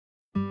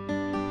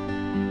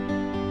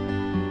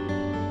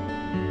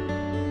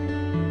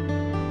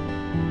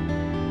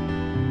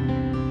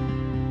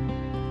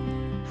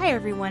Hi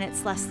everyone,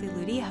 it's Leslie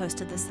Ludy, host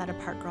of the Set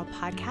Apart Girl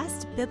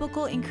podcast,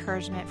 biblical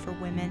encouragement for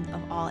women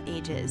of all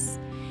ages.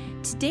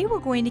 Today we're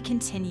going to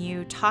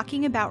continue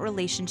talking about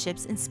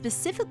relationships and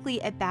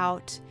specifically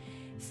about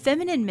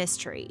feminine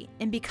mystery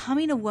and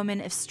becoming a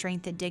woman of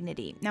strength and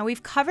dignity. Now,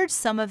 we've covered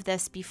some of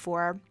this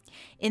before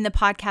in the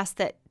podcast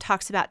that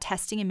talks about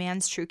testing a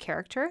man's true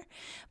character,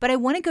 but I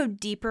want to go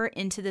deeper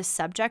into this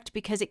subject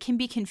because it can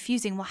be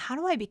confusing. Well, how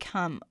do I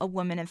become a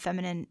woman of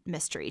feminine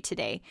mystery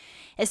today,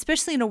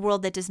 especially in a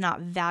world that does not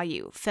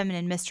value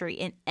feminine mystery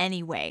in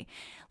any way?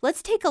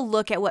 Let's take a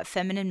look at what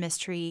feminine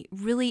mystery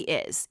really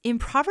is. In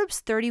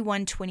Proverbs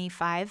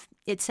 31:25,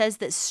 it says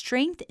that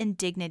strength and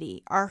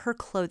dignity are her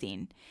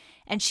clothing,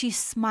 and she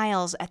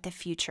smiles at the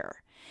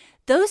future.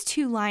 Those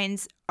two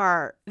lines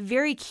are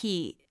very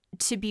key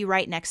to be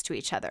right next to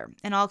each other,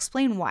 and I'll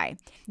explain why.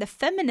 The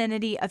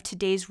femininity of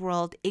today's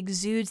world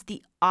exudes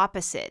the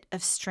opposite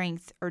of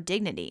strength or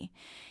dignity.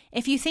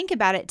 If you think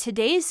about it,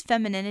 today's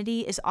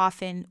femininity is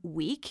often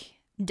weak,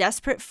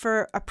 desperate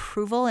for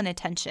approval and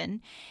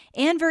attention,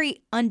 and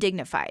very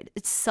undignified.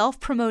 It's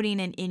self-promoting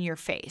and in your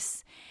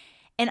face.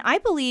 And I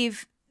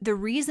believe the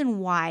reason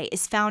why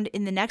is found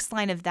in the next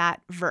line of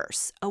that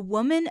verse. A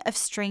woman of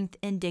strength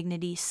and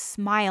dignity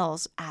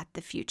smiles at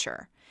the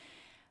future.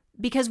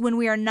 Because when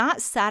we are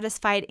not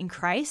satisfied in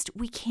Christ,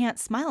 we can't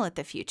smile at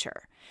the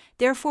future.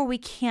 Therefore, we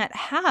can't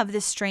have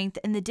the strength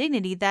and the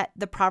dignity that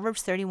the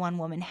Proverbs 31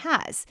 woman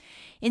has.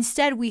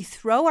 Instead, we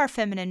throw our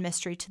feminine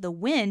mystery to the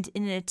wind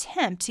in an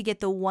attempt to get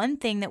the one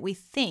thing that we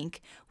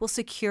think will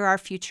secure our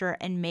future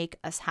and make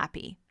us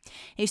happy.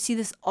 And you see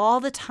this all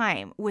the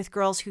time with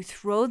girls who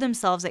throw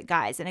themselves at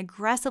guys and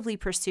aggressively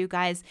pursue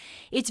guys.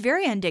 It's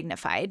very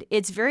undignified.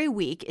 It's very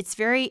weak. It's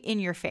very in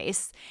your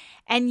face.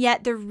 And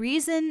yet the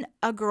reason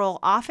a girl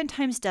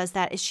oftentimes does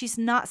that is she's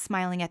not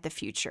smiling at the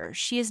future.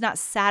 She is not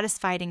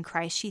satisfied in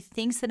Christ. She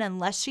thinks that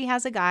unless she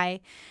has a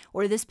guy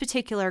or this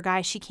particular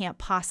guy, she can't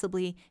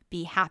possibly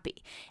be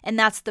happy. And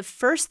that's the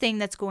first thing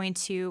that's going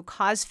to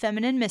cause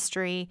feminine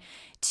mystery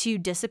to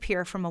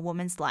disappear from a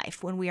woman's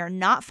life. When we are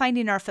not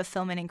finding our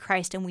fulfillment in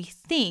Christ and we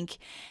think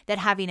that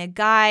having a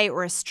guy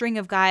or a string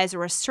of guys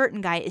or a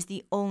certain guy is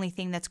the only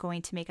thing that's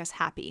going to make us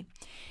happy.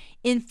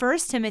 In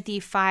 1 Timothy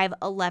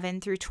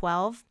 5:11 through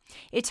 12,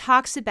 it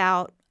talks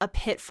about a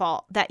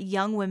pitfall that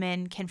young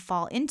women can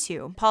fall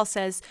into. Paul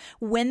says,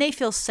 when they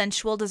feel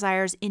sensual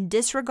desires in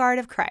disregard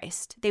of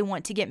Christ, they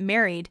want to get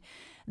married,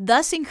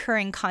 thus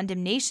incurring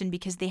condemnation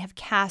because they have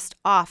cast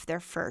off their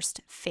first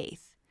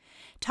faith.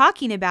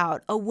 Talking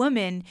about a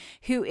woman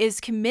who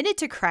is committed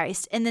to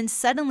Christ and then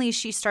suddenly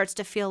she starts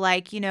to feel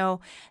like,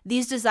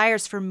 these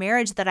desires for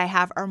marriage that I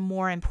have are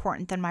more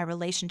important than my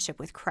relationship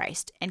with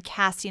Christ and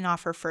casting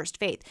off her first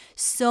faith.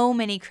 So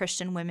many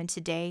Christian women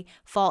today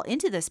fall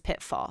into this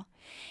pitfall.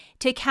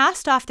 To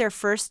cast off their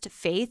first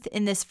faith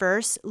in this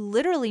verse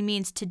literally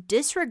means to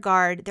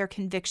disregard their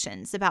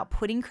convictions about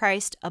putting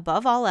Christ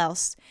above all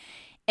else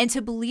and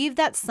to believe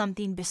that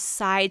something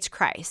besides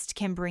Christ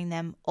can bring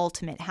them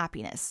ultimate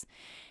happiness.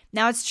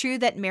 Now, it's true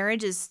that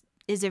marriage is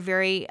a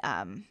very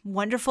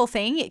wonderful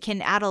thing. It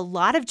can add a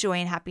lot of joy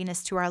and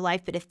happiness to our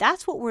life. But if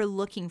that's what we're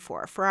looking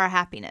for our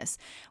happiness,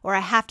 or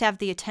I have to have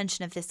the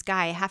attention of this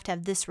guy, I have to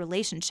have this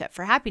relationship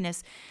for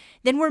happiness,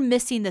 then we're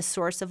missing the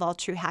source of all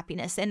true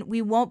happiness. And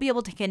we won't be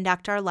able to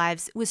conduct our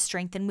lives with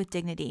strength and with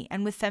dignity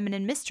and with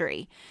feminine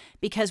mystery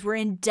because we're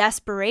in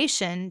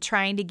desperation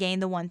trying to gain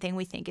the one thing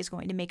we think is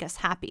going to make us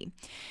happy.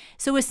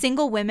 So with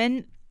single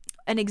women,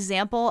 an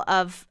example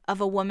of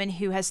a woman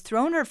who has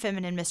thrown her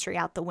feminine mystery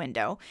out the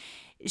window.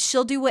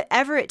 She'll do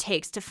whatever it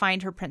takes to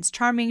find her Prince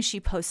Charming.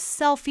 She posts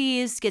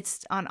selfies,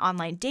 gets on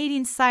online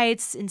dating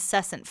sites,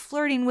 incessant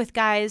flirting with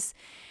guys.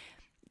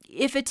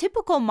 If a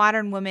typical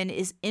modern woman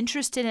is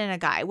interested in a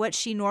guy, what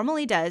she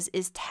normally does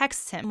is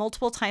texts him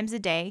multiple times a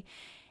day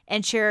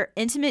and share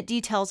intimate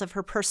details of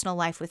her personal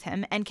life with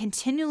him and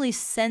continually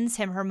sends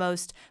him her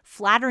most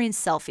flattering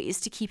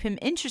selfies to keep him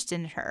interested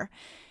in her,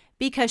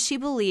 because she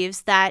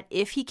believes that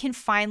if he can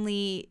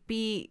finally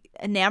be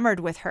enamored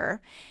with her,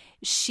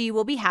 she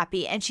will be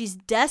happy, and she's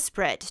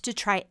desperate to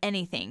try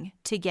anything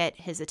to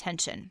get his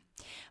attention.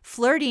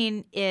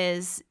 Flirting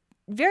is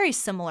very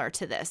similar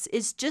to this.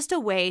 It's just a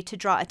way to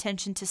draw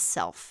attention to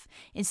self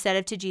instead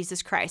of to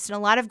Jesus Christ. And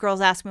a lot of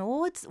girls ask me,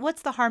 well,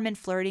 what's the harm in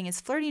flirting?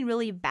 Is flirting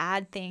really a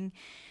bad thing?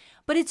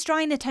 But it's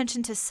drawing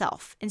attention to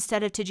self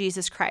instead of to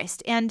Jesus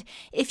Christ. And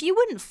if you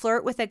wouldn't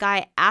flirt with a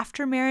guy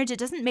after marriage, it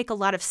doesn't make a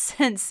lot of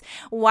sense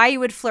why you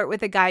would flirt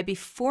with a guy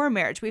before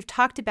marriage. We've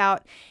talked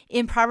about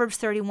in Proverbs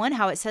 31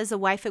 how it says a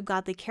wife of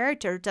godly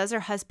character does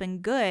her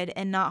husband good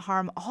and not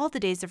harm all the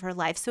days of her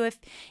life. So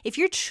if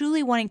you're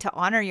truly wanting to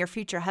honor your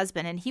future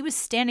husband and he was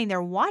standing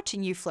there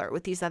watching you flirt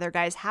with these other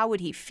guys, how would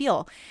he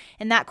feel?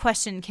 And that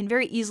question can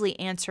very easily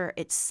answer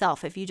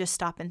itself if you just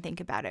stop and think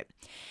about it.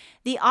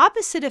 The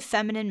opposite of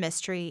feminine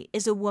mystery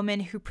is a woman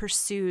who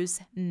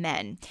pursues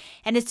men.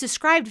 And it's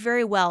described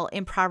very well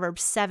in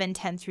Proverbs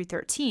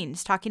 7:10-13.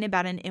 It's talking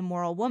about an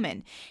immoral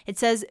woman. It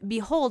says,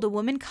 "Behold, a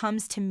woman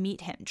comes to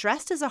meet him,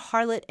 dressed as a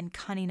harlot and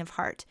cunning of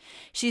heart.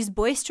 She is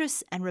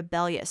boisterous and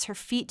rebellious. Her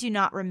feet do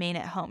not remain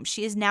at home.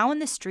 She is now in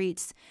the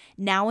streets,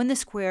 now in the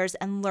squares,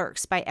 and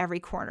lurks by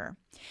every corner.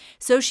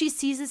 So she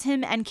seizes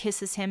him and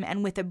kisses him,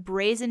 and with a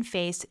brazen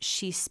face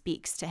she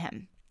speaks to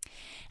him."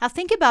 Now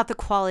think about the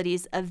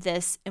qualities of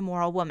this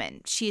immoral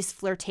woman. She's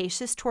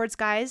flirtatious towards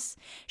guys.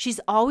 She's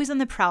always on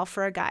the prowl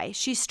for a guy.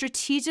 She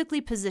strategically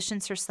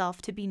positions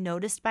herself to be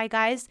noticed by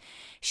guys.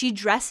 She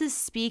dresses,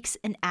 speaks,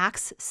 and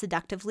acts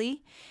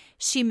seductively.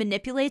 She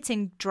manipulates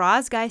and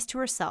draws guys to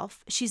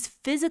herself. She's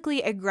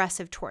physically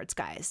aggressive towards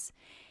guys.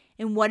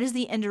 And what is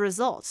the end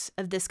result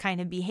of this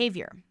kind of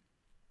behavior?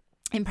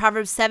 In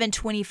Proverbs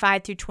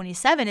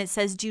 7:25-27, it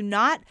says, "Do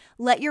not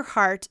let your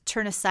heart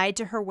turn aside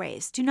to her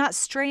ways. Do not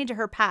stray into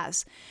her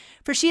paths.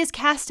 For she has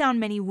cast down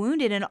many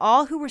wounded, and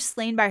all who were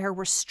slain by her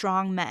were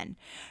strong men.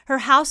 Her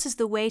house is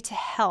the way to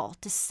hell,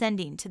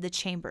 descending to the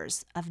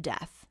chambers of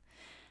death."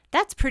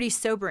 That's pretty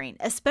sobering,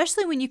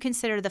 especially when you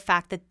consider the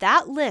fact that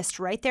that list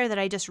right there that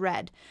I just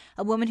read,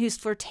 a woman who's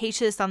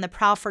flirtatious, on the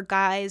prowl for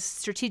guys,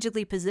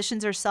 strategically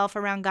positions herself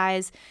around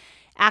guys,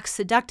 acts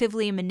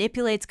seductively,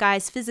 manipulates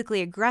guys,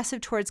 physically aggressive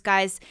towards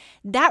guys,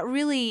 that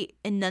really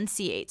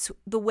enunciates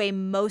the way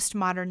most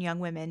modern young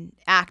women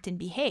act and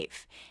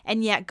behave.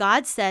 And yet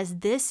God says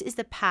this is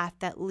the path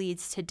that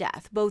leads to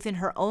death, both in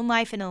her own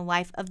life and in the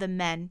life of the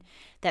men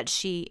that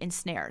she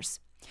ensnares.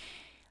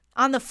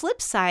 On the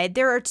flip side,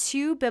 there are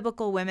two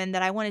biblical women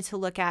that I wanted to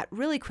look at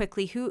really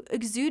quickly who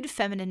exude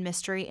feminine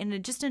mystery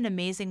in just an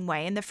amazing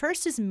way. And the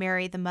first is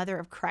Mary, the mother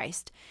of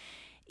Christ.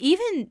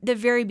 Even the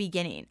very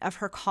beginning of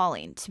her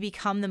calling to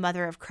become the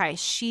mother of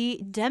Christ, she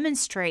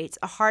demonstrates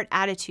a heart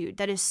attitude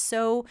that is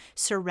so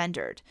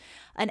surrendered,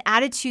 an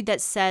attitude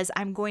that says,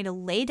 I'm going to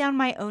lay down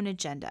my own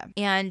agenda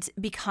and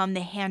become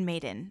the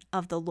handmaiden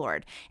of the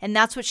Lord. And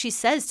that's what she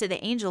says to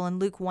the angel in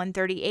Luke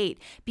 1:38.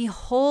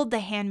 "Behold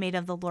the handmaid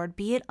of the Lord,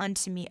 be it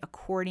unto me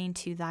according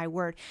to thy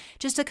word."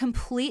 Just a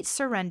complete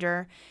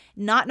surrender,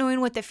 not knowing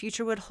what the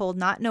future would hold,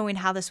 not knowing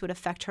how this would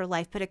affect her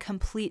life, but a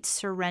complete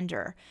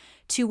surrender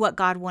to what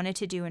God wanted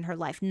to do in her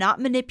life,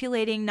 not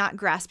manipulating, not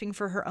grasping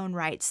for her own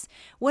rights.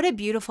 What a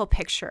beautiful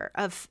picture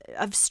of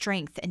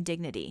strength and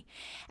dignity.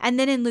 And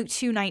then in Luke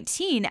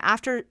 2:19,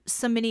 after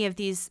so many of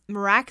these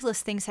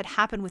miraculous things had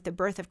happened with the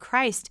birth of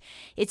Christ,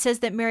 it says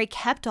that Mary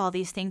kept all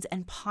these things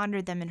and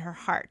pondered them in her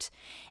heart.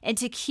 And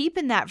to keep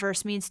in that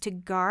verse means to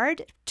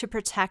guard, to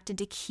protect, and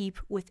to keep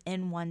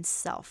within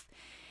oneself.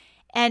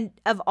 And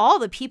of all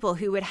the people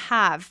who would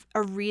have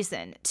a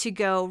reason to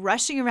go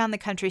rushing around the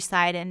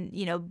countryside and,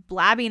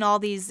 blabbing all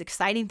these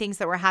exciting things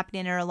that were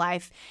happening in her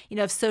life,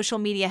 if social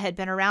media had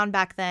been around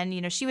back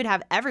then, she would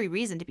have every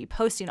reason to be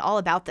posting all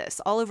about this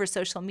all over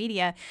social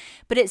media.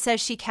 But it says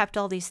she kept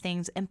all these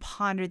things and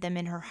pondered them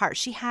in her heart.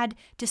 She had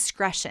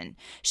discretion.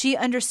 She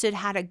understood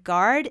how to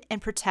guard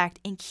and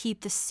protect and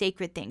keep the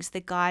sacred things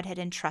that God had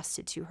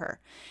entrusted to her.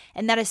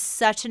 And that is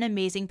such an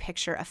amazing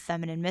picture of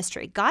feminine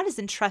mystery. God has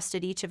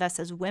entrusted each of us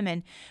as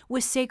women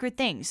with sacred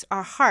things,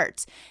 our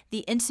hearts,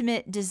 the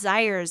intimate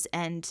desires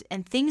and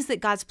things that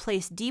God's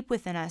placed deep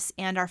within us,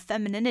 and our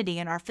femininity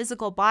and our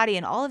physical body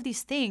and all of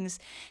these things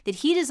that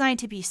He designed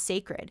to be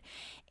sacred.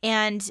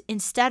 And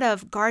instead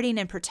of guarding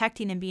and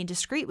protecting and being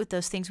discreet with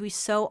those things, we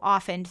so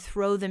often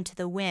throw them to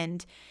the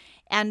wind.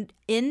 And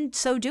in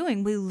so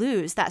doing, we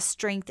lose that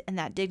strength and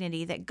that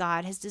dignity that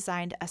God has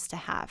designed us to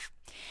have.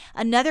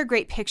 Another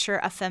great picture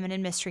of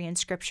feminine mystery in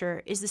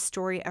Scripture is the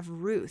story of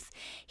Ruth.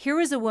 Here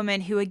was a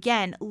woman who,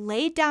 again,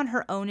 laid down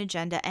her own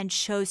agenda and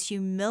chose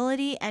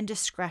humility and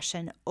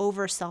discretion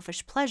over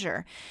selfish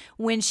pleasure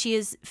when she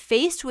is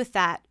faced with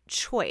that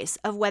choice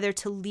of whether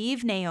to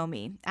leave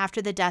Naomi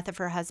after the death of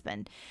her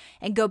husband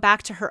and go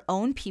back to her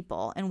own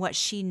people and what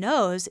she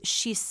knows.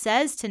 She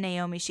says to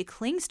Naomi, she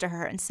clings to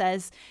her and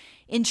says,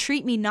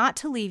 "Entreat me not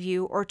to leave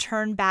you or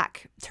turn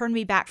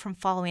me back from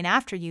following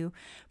after you.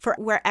 For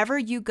wherever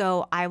you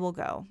go, I will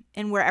go.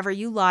 And wherever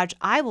you lodge,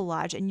 I will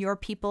lodge. And your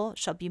people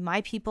shall be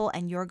my people,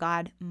 and your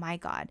God, my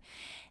God."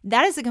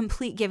 That is a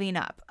complete giving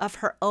up of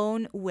her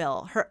own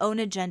will, her own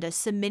agenda,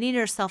 submitting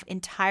herself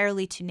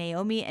entirely to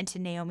Naomi and to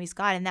Naomi's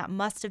God. And that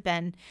must have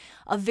been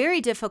a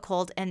very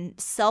difficult and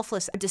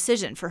selfless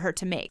decision for her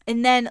to make.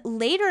 And then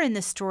later in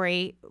the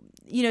story,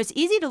 it's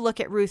easy to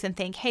look at Ruth and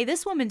think, hey,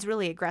 this woman's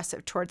really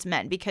aggressive towards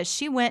men because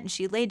she went and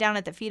she laid down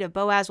at the feet of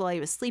Boaz while he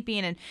was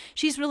sleeping, and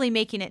she's really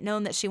making it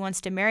known that she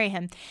wants to marry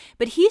him.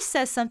 But he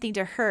says something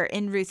to her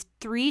in Ruth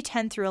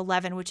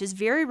 3:10-11, which is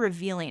very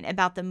revealing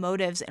about the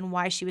motives and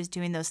why she was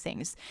doing those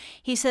things.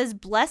 He says,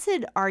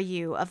 "Blessed are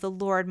you of the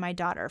Lord, my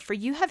daughter, for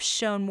you have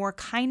shown more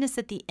kindness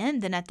at the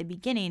end than at the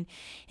beginning,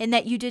 in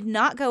that you did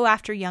not go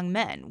after young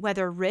men,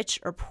 whether rich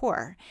or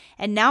poor.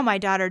 And now, my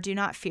daughter, do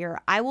not fear.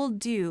 I will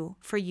do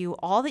for you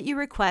all that you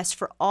request,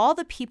 for all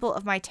the people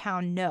of my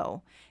town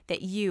know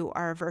that you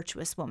are a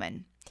virtuous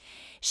woman."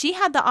 She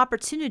had the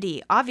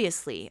opportunity,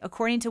 obviously,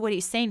 according to what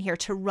he's saying here,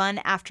 to run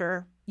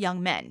after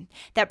young men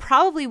that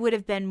probably would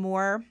have been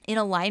more in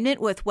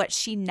alignment with what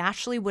she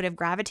naturally would have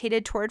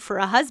gravitated toward for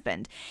a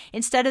husband.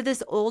 Instead of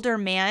this older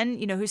man,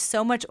 who's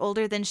so much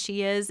older than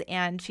she is,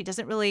 and she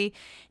doesn't really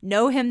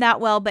know him that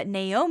well, but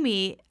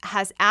Naomi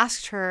has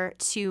asked her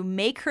to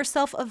make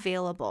herself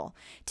available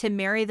to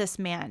marry this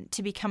man,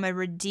 to become a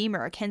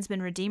redeemer, a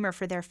kinsman redeemer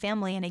for their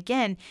family. And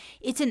again,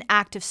 it's an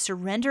act of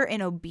surrender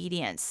and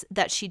obedience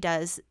that she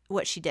does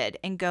what she did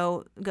and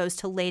goes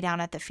to lay down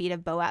at the feet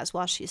of Boaz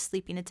while she's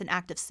sleeping. It's an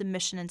act of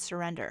submission and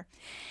surrender.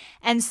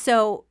 And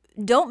so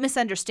don't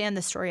misunderstand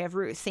the story of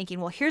Ruth thinking,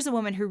 well, here's a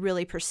woman who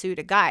really pursued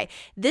a guy.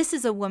 This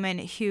is a woman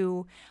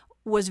who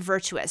was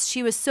virtuous.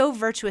 She was so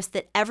virtuous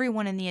that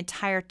everyone in the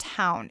entire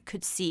town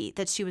could see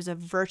that she was a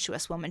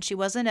virtuous woman. She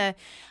wasn't a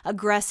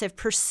aggressive,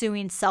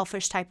 pursuing,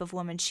 selfish type of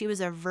woman. She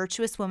was a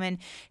virtuous woman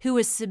who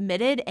was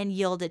submitted and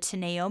yielded to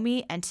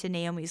Naomi and to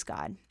Naomi's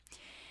God.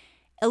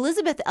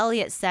 Elizabeth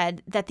Elliot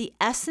said that the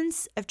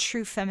essence of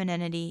true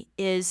femininity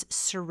is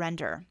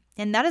surrender.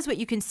 And that is what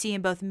you can see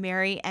in both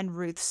Mary and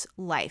Ruth's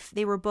life.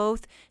 They were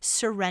both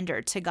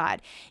surrendered to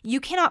God. You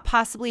cannot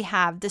possibly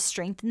have the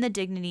strength and the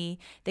dignity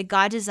that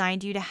God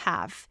designed you to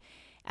have,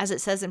 as it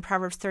says in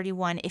Proverbs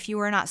 31, if you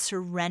are not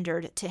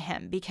surrendered to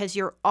him, because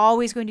you're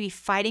always going to be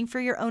fighting for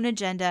your own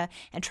agenda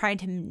and trying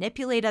to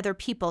manipulate other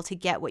people to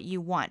get what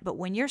you want. But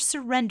when you're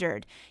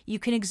surrendered, you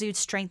can exude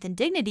strength and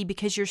dignity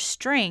because your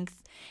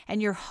strength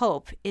and your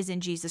hope is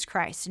in Jesus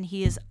Christ, and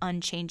he is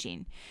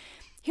unchanging.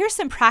 Here's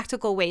some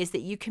practical ways that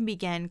you can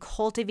begin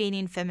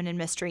cultivating feminine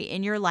mystery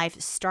in your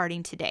life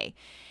starting today.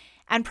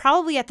 And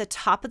probably at the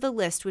top of the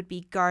list would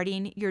be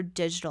guarding your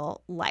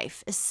digital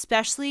life,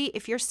 especially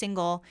if you're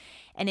single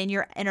and in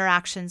your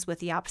interactions with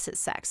the opposite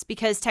sex,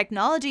 because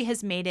technology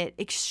has made it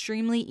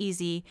extremely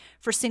easy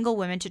for single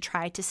women to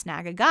try to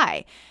snag a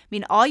guy. I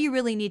mean, all you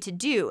really need to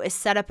do is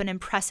set up an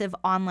impressive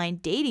online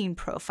dating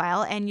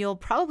profile and you'll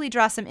probably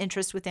draw some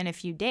interest within a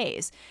few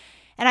days.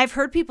 And I've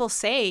heard people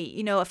say,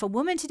 if a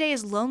woman today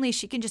is lonely,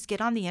 she can just get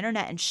on the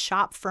internet and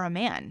shop for a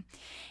man.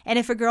 And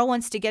if a girl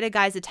wants to get a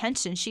guy's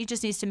attention, she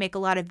just needs to make a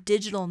lot of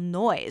digital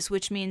noise,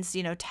 which means,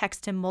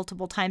 text him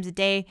multiple times a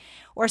day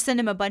or send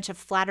him a bunch of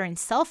flattering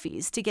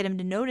selfies to get him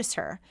to notice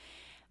her.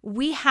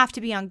 We have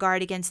to be on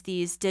guard against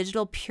these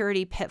digital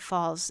purity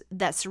pitfalls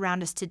that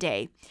surround us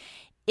today.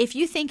 If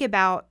you think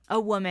about a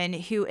woman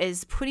who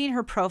is putting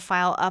her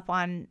profile up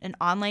on an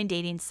online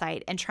dating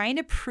site and trying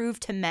to prove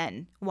to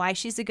men why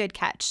she's a good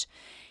catch,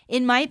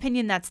 in my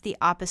opinion, that's the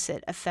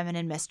opposite of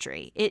feminine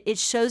mystery. It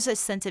shows a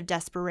sense of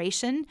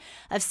desperation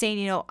of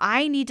saying,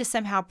 I need to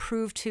somehow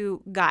prove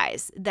to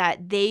guys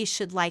that they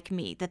should like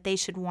me, that they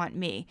should want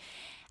me.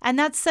 And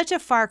that's such a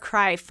far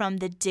cry from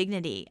the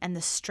dignity and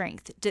the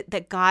strength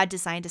that God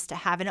designed us to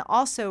have. And it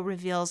also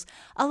reveals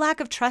a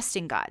lack of trust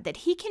in God, that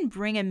he can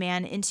bring a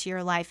man into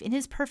your life in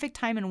his perfect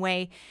time and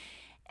way.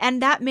 And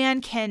that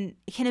man can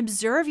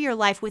observe your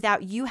life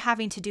without you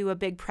having to do a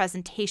big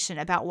presentation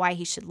about why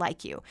he should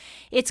like you.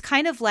 It's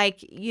kind of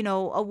like,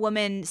 a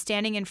woman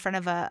standing in front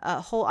of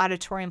a whole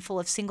auditorium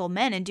full of single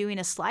men and doing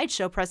a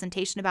slideshow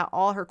presentation about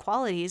all her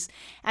qualities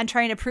and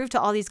trying to prove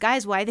to all these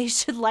guys why they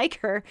should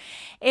like her.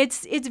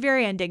 It's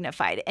very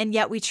undignified, and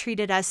yet we treat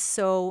it as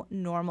so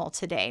normal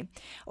today.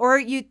 Or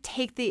you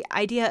take the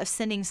idea of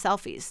sending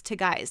selfies to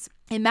guys.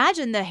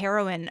 Imagine the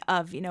heroine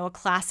of, a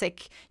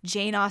classic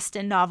Jane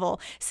Austen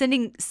novel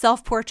sending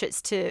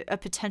self-portraits to a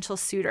potential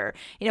suitor,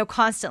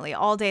 constantly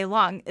all day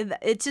long.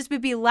 It just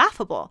would be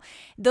laughable.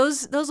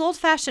 Those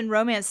old-fashioned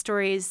romance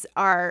stories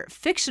are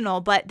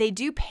fictional, but they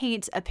do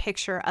paint a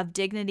picture of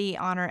dignity,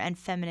 honor, and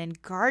feminine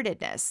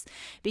guardedness.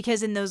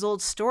 Because in those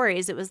old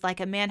stories, it was like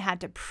a man had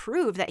to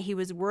prove that he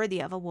was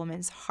worthy of a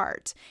woman's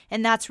heart.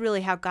 And that's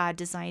really how God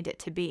designed it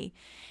to be.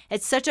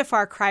 It's such a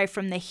far cry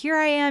from the here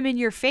I am in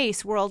your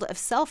face world of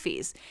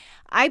selfies.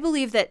 I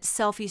believe that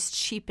selfies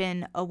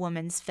cheapen a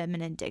woman's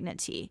feminine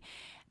dignity.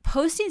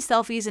 Posting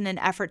selfies in an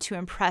effort to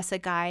impress a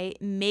guy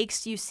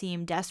makes you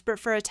seem desperate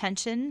for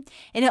attention,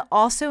 and it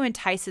also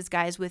entices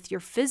guys with your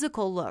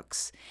physical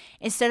looks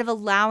instead of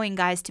allowing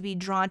guys to be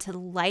drawn to the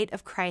light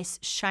of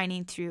Christ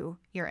shining through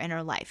your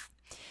inner life.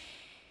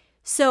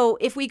 So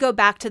if we go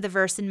back to the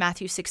verse in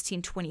Matthew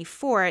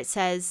 16:24, it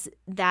says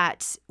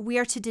that we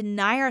are to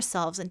deny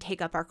ourselves and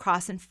take up our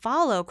cross and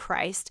follow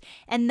Christ.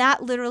 And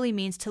that literally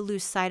means to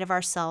lose sight of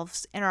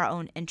ourselves and our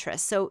own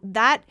interests. So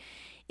that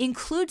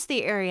includes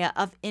the area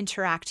of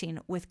interacting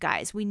with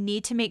guys. We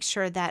need to make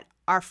sure that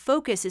our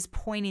focus is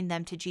pointing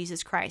them to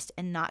Jesus Christ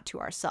and not to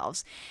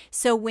ourselves.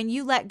 So when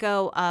you let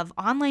go of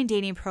online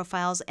dating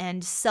profiles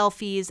and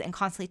selfies and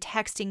constantly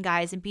texting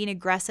guys and being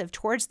aggressive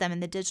towards them in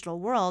the digital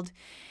world,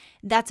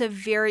 that's a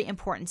very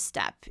important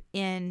step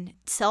in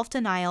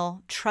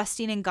self-denial,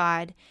 trusting in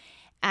God,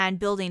 and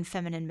building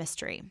feminine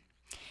mystery.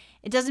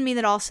 It doesn't mean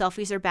that all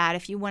selfies are bad.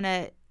 If you want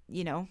to,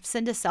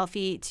 send a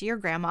selfie to your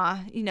grandma,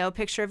 a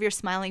picture of your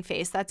smiling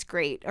face, that's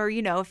great. Or,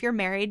 if you're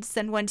married,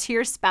 send one to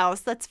your spouse,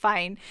 that's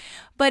fine.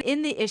 But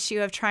in the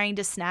issue of trying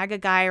to snag a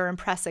guy or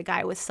impress a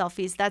guy with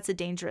selfies, that's a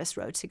dangerous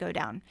road to go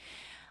down.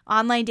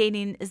 Online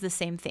dating is the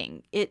same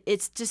thing.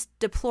 It's just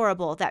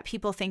deplorable that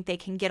people think they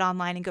can get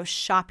online and go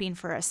shopping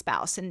for a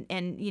spouse and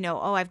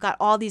oh, I've got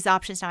all these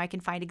options now. I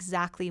can find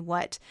exactly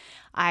what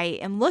I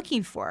am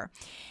looking for.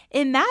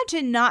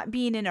 Imagine not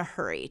being in a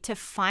hurry to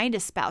find a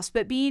spouse,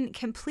 but being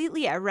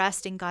completely at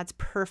rest in God's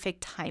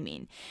perfect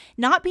timing.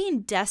 Not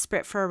being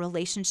desperate for a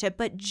relationship,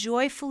 but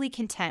joyfully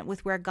content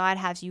with where God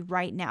has you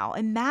right now.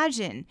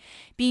 Imagine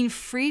being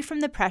free from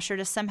the pressure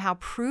to somehow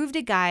prove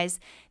to guys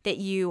that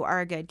you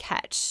are a good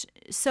catch.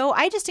 So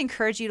I just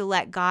encourage you to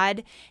let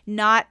God,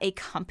 not a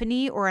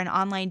company or an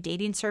online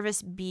dating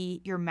service,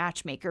 be your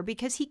matchmaker,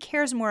 because he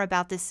cares more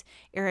about this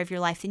area of your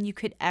life than you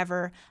could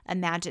ever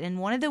imagine. And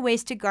one of the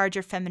ways to guard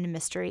your feminine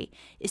mystery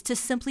is to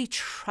simply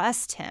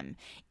trust him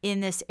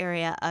in this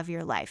area of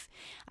your life.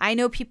 I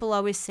know people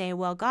always say,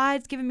 well,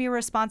 God's given me a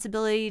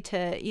responsibility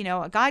to,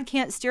 God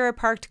can't steer a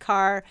parked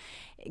car.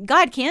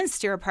 God can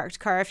steer a parked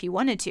car if he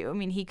wanted to. I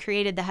mean, he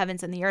created the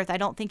heavens and the earth. I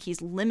don't think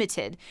he's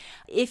limited.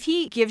 If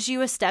he gives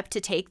you a step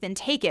to take, then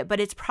take it. But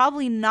it's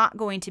probably not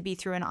going to be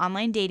through an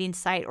online dating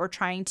site or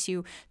trying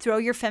to throw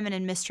your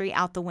feminine mystery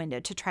out the window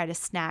to try to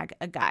snag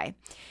a guy.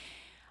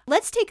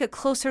 Let's take a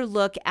closer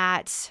look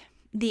at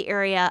the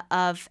area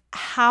of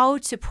how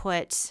to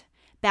put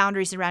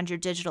boundaries around your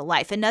digital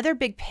life. Another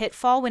big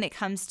pitfall when it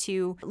comes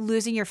to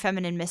losing your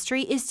feminine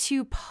mystery is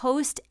to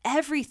post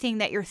everything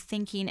that you're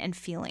thinking and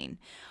feeling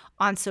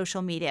on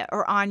social media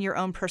or on your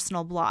own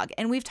personal blog.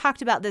 And we've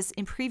talked about this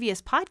in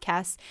previous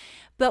podcasts,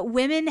 but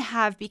women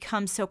have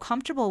become so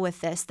comfortable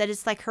with this that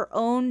it's like her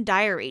own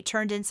diary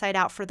turned inside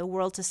out for the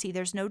world to see.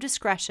 There's no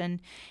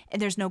discretion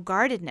and there's no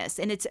guardedness.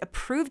 And it's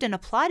approved and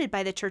applauded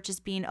by the church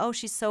as being, oh,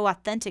 she's so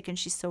authentic and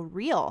she's so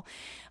real.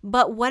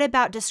 But what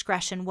about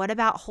discretion? What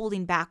about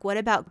holding back? What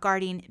about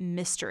guarding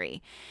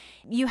mystery?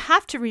 You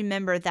have to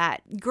remember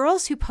that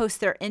girls who post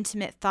their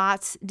intimate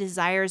thoughts,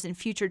 desires, and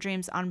future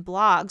dreams on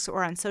blogs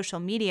or on social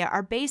media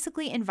are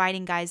basically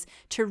inviting guys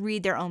to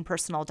read their own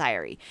personal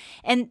diary.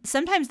 And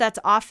sometimes that's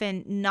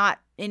often not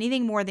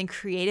anything more than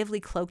creatively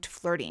cloaked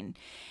flirting.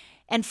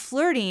 And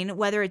flirting,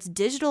 whether it's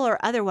digital or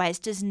otherwise,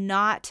 does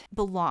not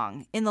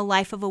belong in the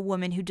life of a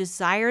woman who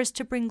desires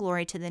to bring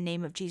glory to the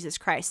name of Jesus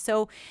Christ.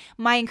 So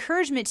my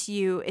encouragement to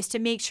you is to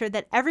make sure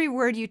that every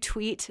word you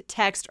tweet,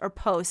 text, or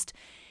post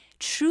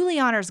truly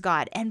honors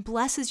God and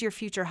blesses your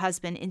future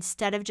husband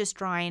instead of just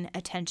drawing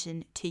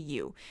attention to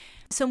you.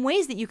 Some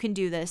ways that you can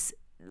do this: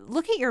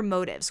 look at your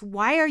motives.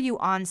 Why are you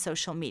on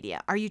social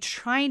media? Are you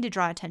trying to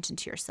draw attention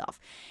to yourself?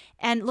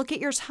 And look at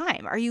your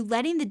time. Are you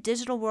letting the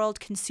digital world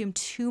consume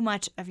too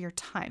much of your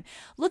time?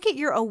 Look at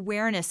your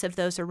awareness of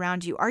those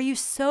around you. Are you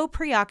so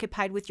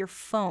preoccupied with your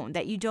phone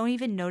that you don't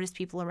even notice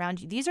people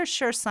around you? These are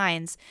sure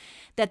signs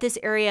that this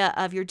area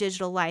of your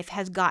digital life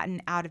has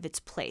gotten out of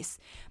its place.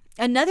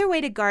 Another way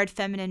to guard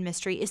feminine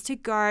mystery is to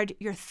guard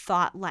your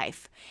thought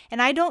life.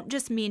 And I don't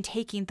just mean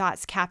taking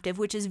thoughts captive,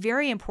 which is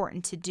very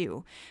important to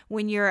do.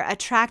 When you're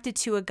attracted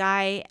to a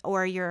guy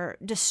or you're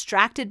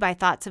distracted by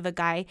thoughts of a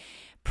guy,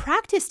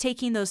 practice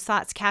taking those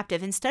thoughts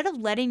captive. Instead of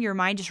letting your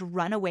mind just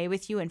run away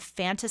with you and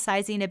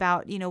fantasizing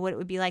about, what it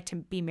would be like to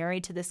be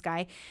married to this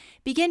guy,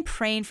 begin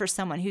praying for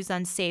someone who's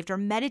unsaved or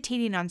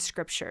meditating on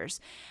scriptures.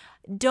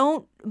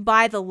 Don't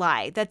buy the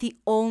lie that the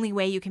only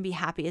way you can be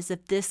happy is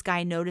if this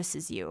guy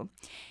notices you.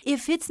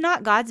 If it's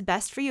not God's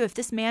best for you, if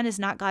this man is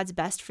not God's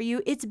best for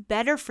you, it's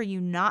better for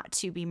you not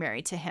to be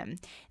married to him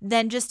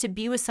than just to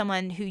be with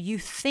someone who you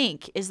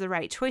think is the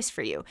right choice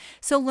for you.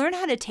 So learn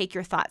how to take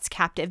your thoughts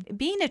captive.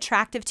 Being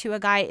attractive to a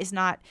guy is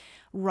not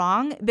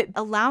wrong, but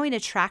allowing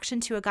attraction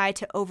to a guy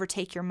to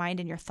overtake your mind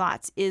and your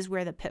thoughts is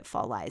where the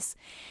pitfall lies.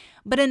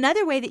 But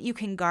another way that you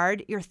can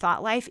guard your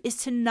thought life is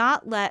to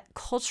not let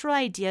cultural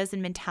ideas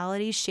and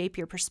mentalities shape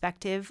your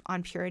perspective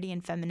on purity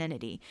and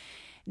femininity.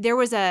 There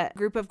was a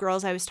group of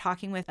girls I was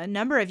talking with a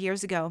number of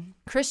years ago,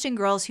 Christian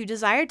girls who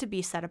desired to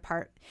be set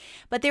apart,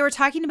 but they were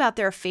talking about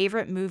their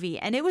favorite movie,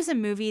 and it was a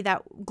movie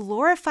that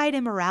glorified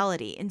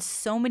immorality in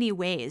so many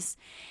ways.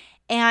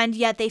 And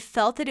yet they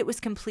felt that it was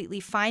completely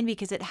fine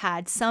because it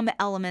had some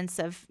elements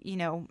of,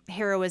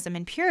 heroism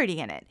and purity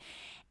in it.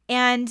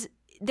 And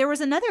there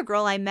was another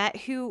girl I met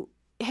who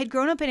had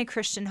grown up in a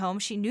Christian home.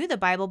 She knew the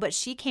Bible, but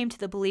she came to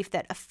the belief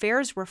that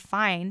affairs were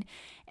fine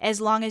as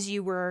long as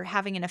you were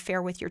having an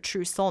affair with your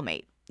true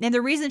soulmate. And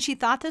the reason she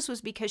thought this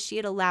was because she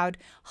had allowed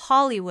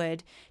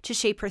Hollywood to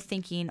shape her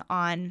thinking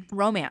on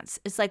romance.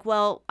 It's like,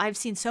 well, I've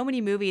seen so many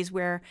movies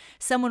where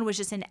someone was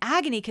just in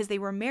agony because they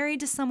were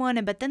married to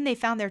someone, but then they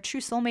found their true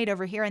soulmate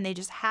over here and they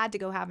just had to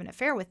go have an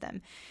affair with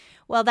them.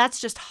 Well, that's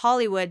just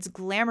Hollywood's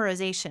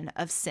glamorization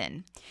of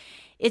sin.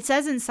 It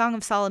says in Song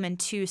of Solomon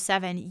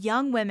 2:7,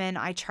 "Young women,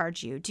 I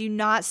charge you, do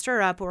not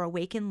stir up or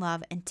awaken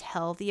love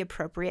until the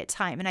appropriate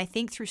time." And I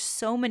think through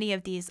so many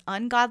of these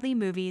ungodly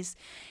movies,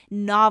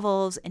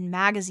 novels, and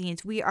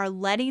magazines, we are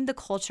letting the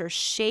culture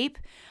shape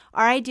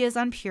our ideas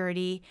on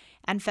purity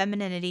and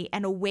femininity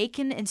and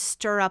awaken and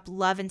stir up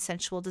love and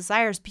sensual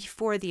desires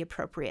before the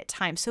appropriate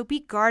time. So be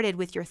guarded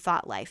with your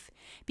thought life.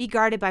 Be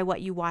guarded by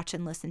what you watch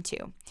and listen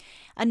to.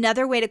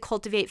 Another way to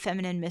cultivate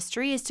feminine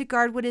mystery is to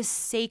guard what is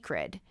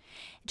sacred.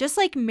 Just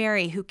like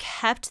Mary, who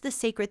kept the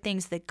sacred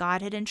things that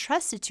God had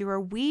entrusted to her,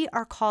 we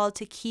are called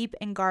to keep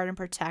and guard and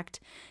protect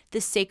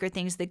the sacred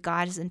things that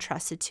God has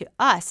entrusted to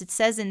us. It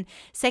says in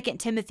 2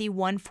 Timothy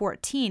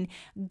 1:14,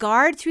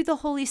 guard through the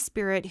Holy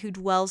Spirit who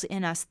dwells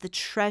in us the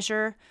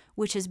treasure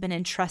which has been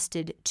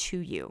entrusted to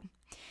you.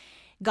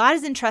 God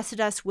has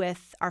entrusted us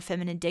with our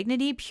feminine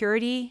dignity,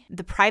 purity,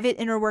 the private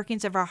inner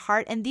workings of our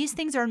heart, and these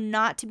things are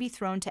not to be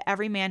thrown to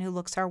every man who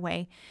looks our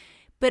way,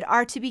 but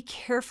are to be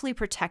carefully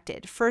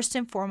protected, first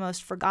and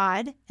foremost for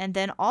God, and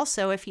then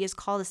also, if He has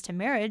called us to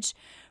marriage,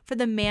 for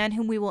the man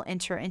whom we will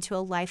enter into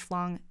a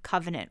lifelong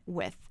covenant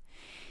with.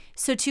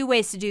 So 2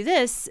 ways to do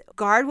this: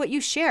 guard what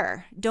you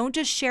share. Don't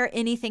just share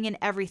anything and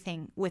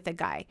everything with a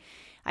guy.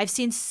 I've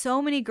seen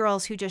so many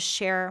girls who just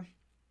share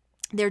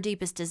their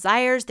deepest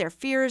desires, their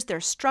fears,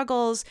 their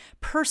struggles,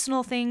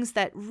 personal things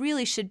that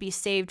really should be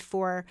saved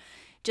for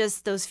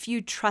just those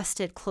few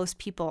trusted, close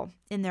people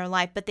in their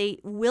life. But they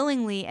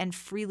willingly and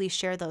freely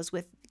share those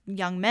with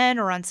young men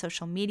or on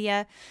social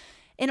media.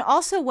 And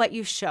also what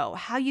you show,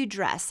 how you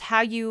dress,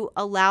 how you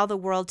allow the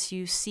world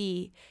to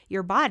see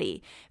your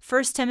body.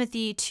 1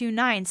 Timothy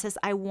 2:9 says,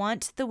 I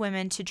want the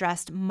women to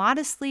dress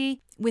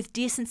modestly with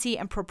decency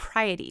and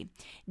propriety.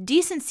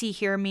 Decency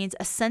here means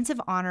a sense of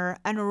honor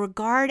and a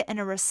regard and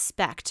a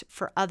respect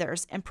for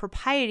others. And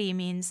propriety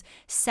means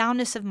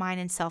soundness of mind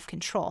and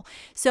self-control.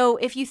 So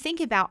if you think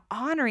about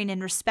honoring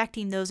and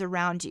respecting those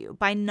around you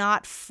by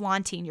not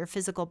flaunting your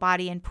physical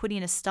body and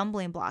putting a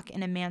stumbling block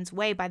in a man's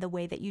way by the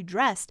way that you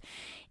dressed,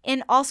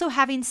 and also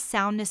having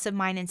soundness of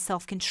mind and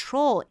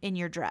self-control in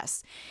your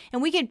dress.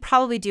 And we could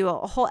probably do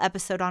a whole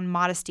episode on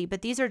modesty,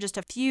 but these are just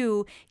a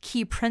few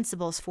key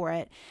principles for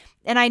it.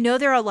 And I know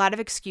there are a lot of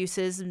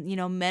excuses.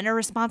 Men are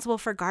responsible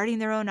for guarding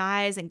their own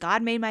eyes, and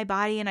God made my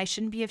body and I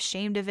shouldn't be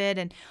ashamed of it.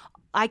 And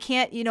I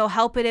can't,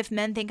 help it if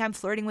men think I'm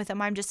flirting with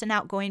them. I'm just an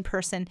outgoing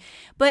person.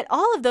 But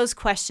all of those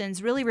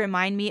questions really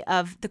remind me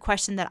of the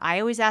question that I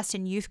always asked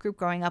in youth group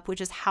growing up,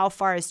 which is how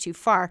far is too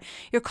far?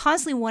 You're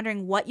constantly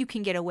wondering what you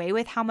can get away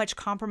with, how much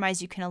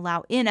compromise you can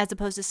allow in, as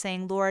opposed to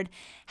saying, Lord,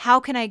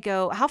 how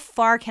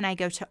far can I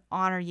go to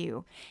honor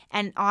you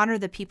and honor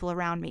the people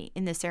around me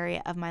in this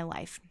area of my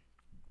life?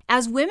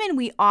 As women,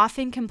 we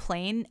often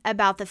complain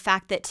about the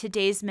fact that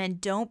today's men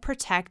don't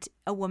protect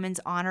a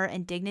woman's honor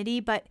and dignity,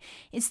 but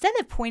instead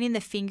of pointing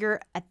the finger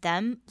at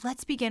them,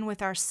 let's begin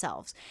with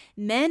ourselves.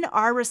 Men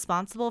are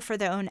responsible for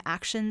their own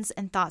actions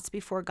and thoughts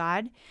before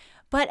God,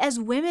 but as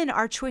women,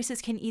 our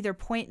choices can either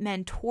point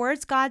men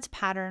towards God's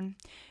pattern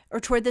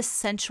or toward the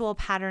sensual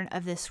pattern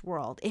of this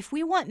world. If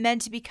we want men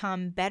to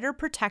become better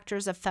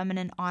protectors of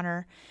feminine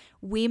honor,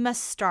 we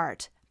must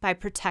start by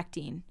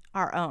protecting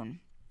our own.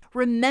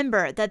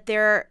 Remember that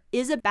there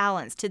is a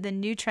balance to the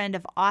new trend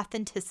of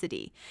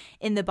authenticity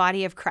in the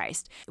body of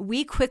Christ.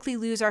 We quickly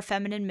lose our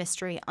feminine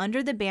mystery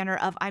under the banner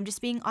of I'm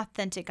just being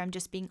authentic, I'm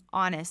just being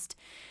honest,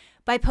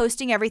 by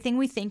posting everything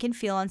we think and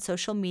feel on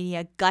social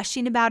media,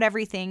 gushing about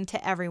everything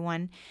to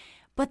everyone.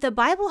 But the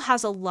Bible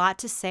has a lot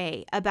to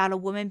say about a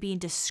woman being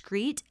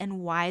discreet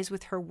and wise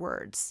with her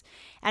words.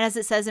 And as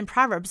it says in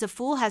Proverbs, a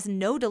fool has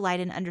no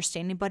delight in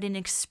understanding, but in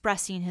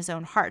expressing his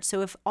own heart.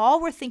 So if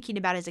all we're thinking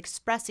about is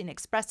expressing,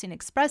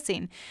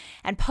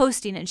 and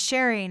posting and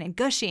sharing and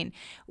gushing,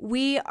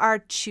 we are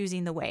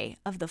choosing the way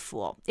of the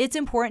fool. It's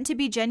important to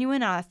be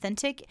genuine and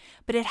authentic,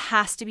 but it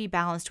has to be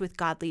balanced with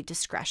godly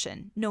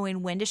discretion,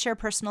 knowing when to share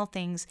personal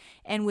things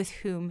and with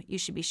whom you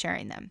should be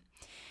sharing them.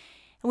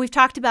 And we've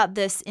talked about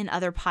this in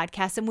other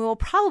podcasts, and we will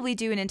probably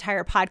do an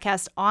entire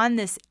podcast on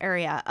this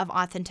area of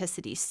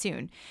authenticity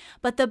soon.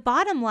 But the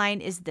bottom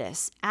line is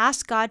this: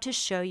 ask God to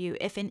show you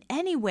if in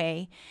any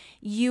way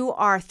you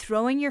are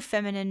throwing your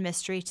feminine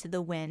mystery to the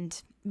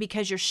wind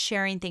because you're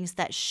sharing things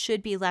that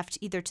should be left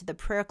either to the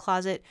prayer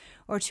closet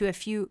or to a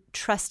few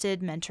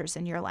trusted mentors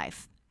in your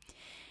life.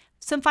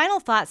 Some final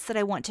thoughts that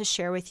I want to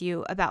share with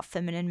you about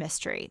feminine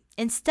mystery.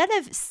 Instead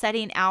of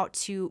setting out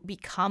to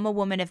become a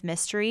woman of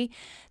mystery,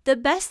 the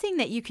best thing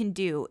that you can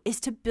do is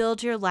to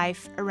build your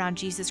life around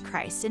Jesus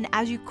Christ. And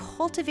as you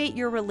cultivate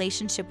your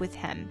relationship with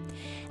Him,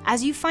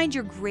 as you find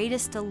your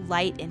greatest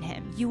delight in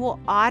Him, you will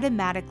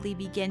automatically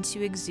begin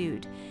to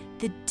exude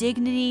the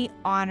dignity,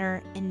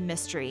 honor, and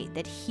mystery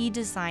that He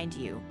designed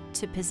you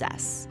to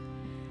possess.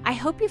 I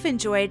hope you've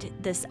enjoyed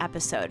this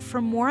episode.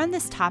 For more on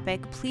this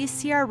topic, please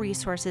see our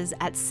resources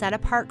at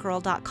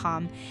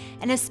setapartgirl.com,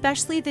 and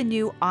especially the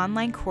new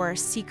online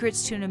course,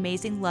 Secrets to an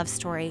Amazing Love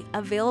Story,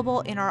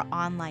 available in our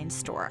online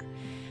store.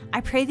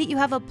 I pray that you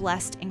have a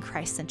blessed and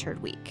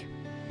Christ-centered week.